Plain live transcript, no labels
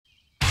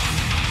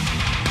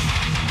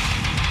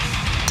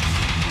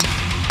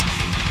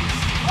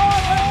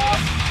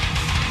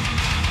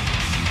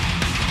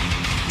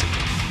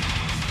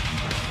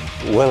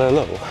Well,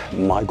 hello,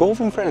 my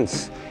golfing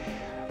friends.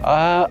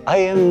 I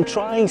am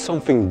trying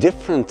something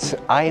different.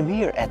 I am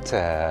here at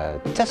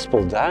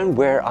Tespelduyn,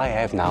 where I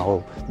have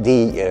now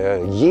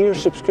the year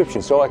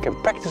subscription, so I can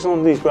practice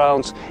on these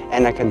grounds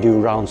and I can do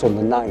rounds on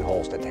the 9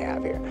 holes that they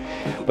have here.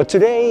 But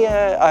today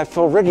I've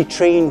already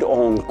trained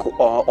on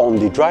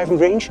the driving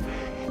range.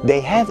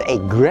 They have a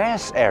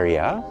grass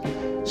area,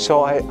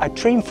 so I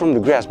train from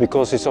the grass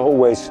because it's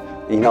always,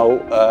 you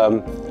know,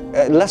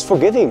 less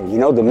forgiving. You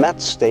know, the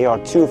mats, they are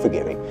too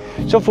forgiving.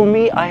 So for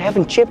me, I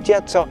haven't chipped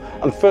yet, so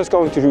I'm first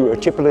going to do a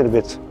chip a little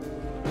bit.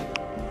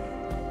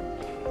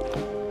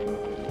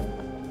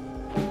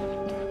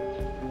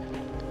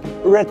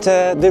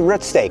 The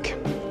red steak.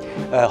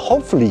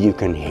 Hopefully you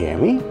can hear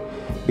me,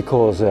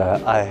 because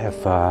I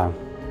have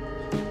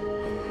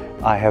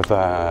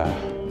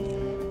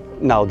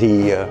now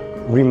the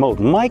remote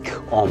mic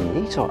on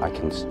me, so I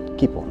can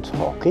keep on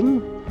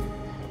talking.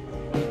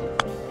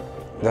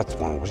 That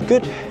one was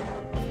good.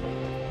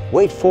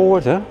 Weight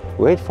forward, huh?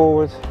 Weight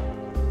forward.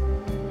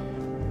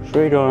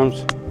 Straight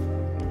arms.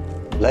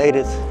 Laid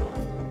it.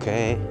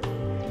 Okay.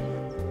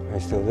 Are you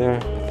still there?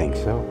 I think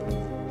so.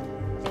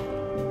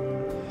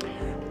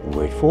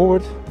 Weight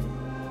forward.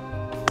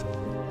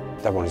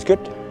 That one is good.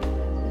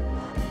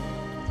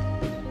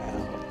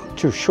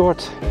 Too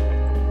short.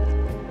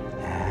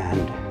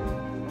 And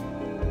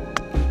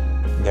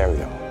there we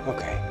go.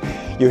 Okay.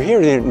 You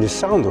hear it in the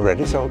sound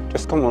already, so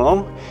just come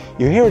along.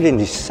 You hear it in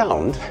the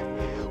sound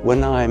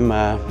when I'm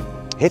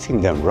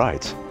hitting them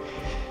right.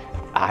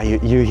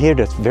 You hear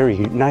that very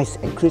nice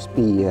and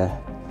crispy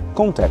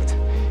contact,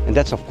 and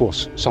that's of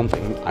course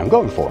something I'm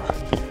going for.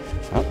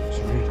 Oh,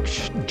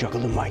 sorry,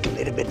 juggle the mic a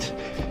little bit.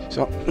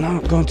 So now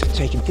I'm going to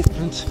take a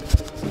different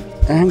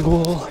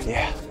angle.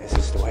 Yeah, this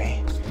is the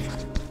way.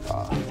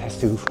 It has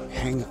to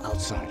hang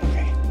outside,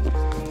 okay?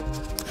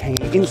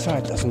 Hanging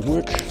inside doesn't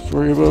work.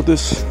 Sorry about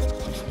this.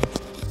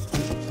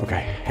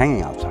 Okay,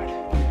 hanging outside.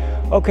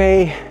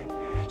 Okay,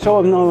 so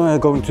I'm now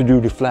going to do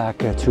the flag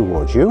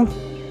towards you.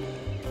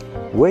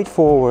 Weight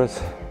forward,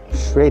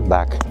 straight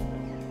back,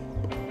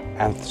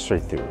 and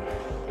straight through.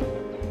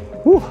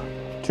 Whew,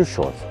 too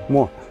short.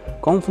 More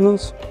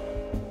confidence.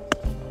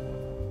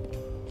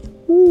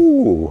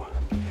 Ooh.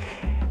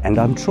 And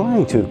I'm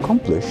trying to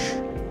accomplish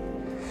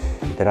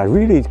that I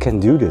really can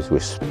do this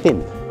with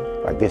spin,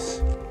 like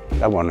this.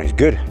 That one is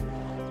good.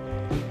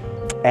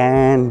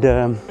 And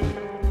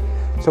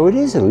so it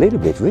is a little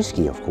bit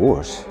risky, of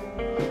course,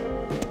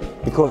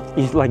 because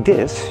it's like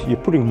this, you're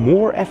putting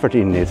more effort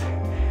in it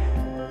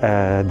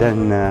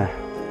than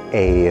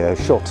a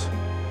shot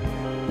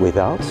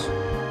without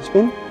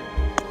spin.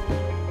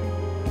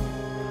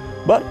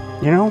 But,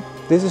 you know,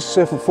 this is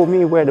for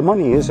me where the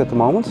money is at the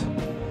moment.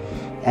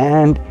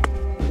 And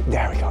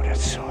there we go,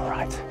 that's all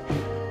right.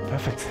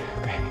 Perfect,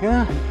 okay,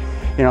 yeah.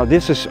 You know,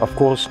 this is, of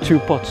course,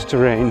 2-putt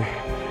terrain.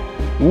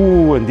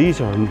 Ooh, and these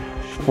are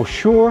for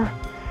sure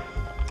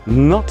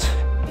not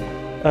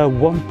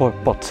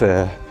 1-putt, but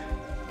how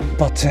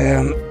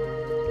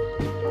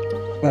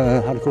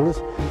do you call it?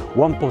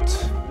 1-putt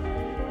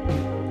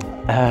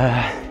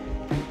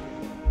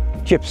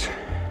chips.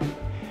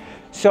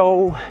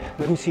 So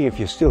let me see if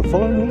you're still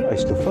following me. Are you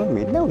still following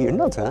me? No, you're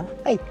not, huh?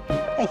 Hey,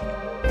 hey,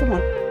 come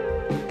on,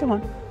 come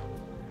on.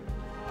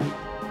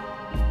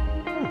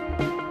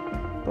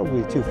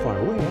 Probably too far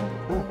away,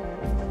 huh?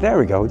 There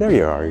we go, there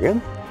you are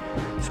again.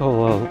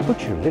 So I'll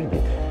put you a little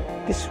bit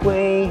this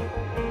way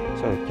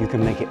so that you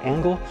can make an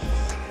angle.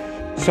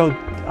 So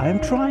I'm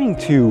trying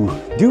to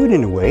do it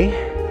in a way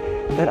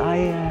that I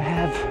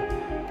have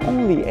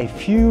only a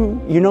few,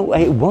 you know,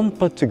 a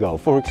 1-putt to go.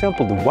 For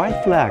example, the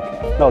white flag.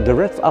 No, the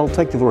red, I'll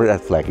take the red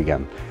flag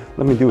again.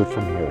 Let me do it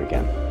from here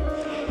again.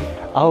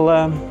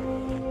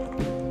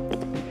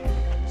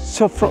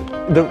 So from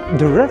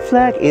the red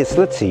flag is,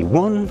 let's see,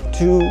 1,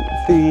 2,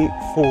 3,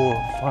 4,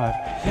 5,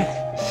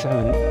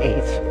 7,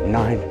 8,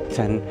 9,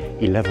 10,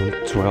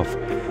 11, 12.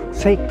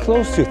 Say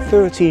close to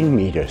 13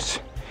 meters.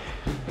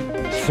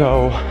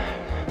 So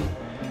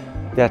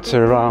that's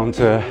around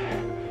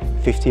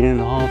 15 and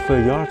a half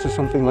yards or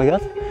something like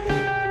that.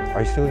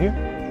 Are you still here?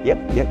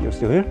 Yep, yep, you're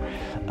still here.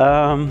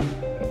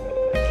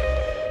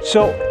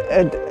 So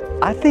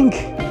I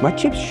think my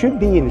chips should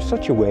be in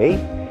such a way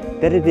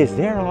that it is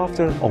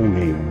thereafter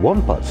only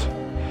 1-putt.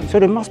 So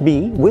they must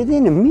be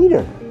within a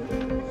meter.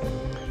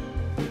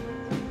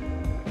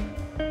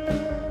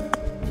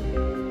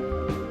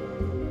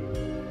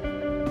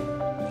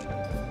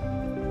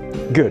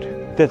 Good,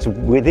 that's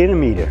within a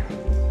meter.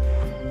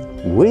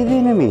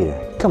 Within a meter,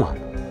 come on.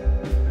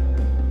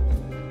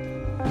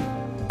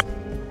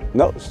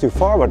 No, it's too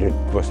far, but it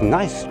was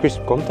nice,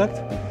 crisp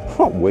contact.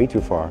 Oh, way too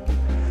far.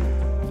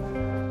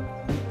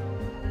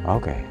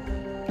 Okay.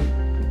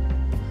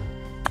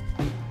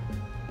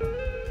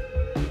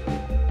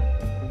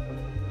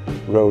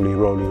 Rolly,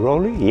 rolly,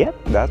 rolly. Yep,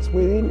 that's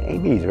within a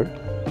meter.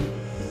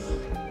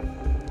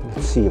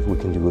 Let's see if we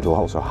can do it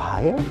also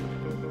higher.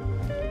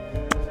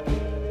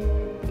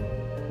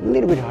 A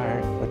little bit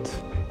higher, but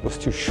it was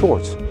too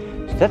short. So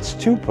that's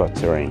 2-putt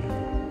terrain.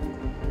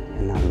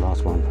 And now the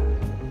last one.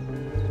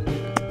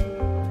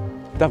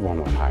 that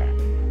one was higher.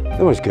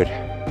 That was good.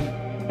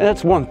 And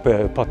that's one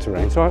putt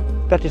terrain, so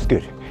that is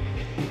good.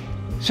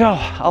 So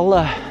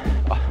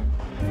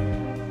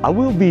I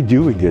will be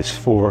doing this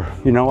for,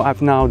 you know,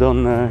 I've now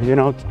done, you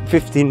know,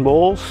 15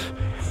 balls.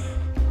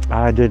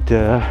 I did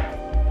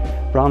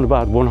around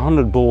about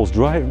 100 balls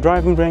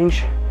driving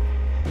range.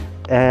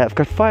 I've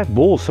got 5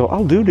 balls, so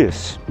I'll do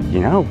this, you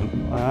know,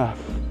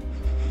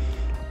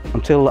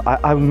 until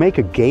I make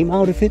a game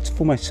out of it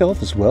for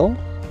myself as well,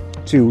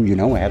 to, you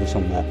know, have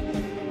some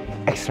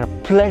extra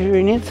pleasure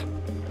in it.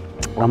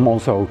 I'm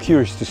also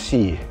curious to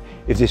see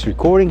if this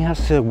recording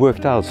has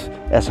worked out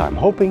as I'm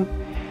hoping.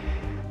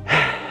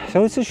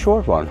 So it's a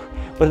short one,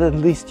 but at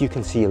least you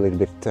can see a little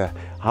bit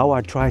how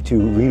I try to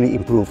really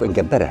improve and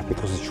get better,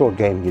 because a short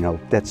game, you know,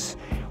 that's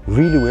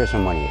really where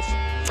some money is.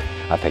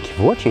 I thank you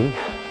for watching.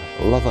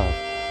 Love out.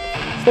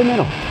 Stay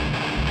metal.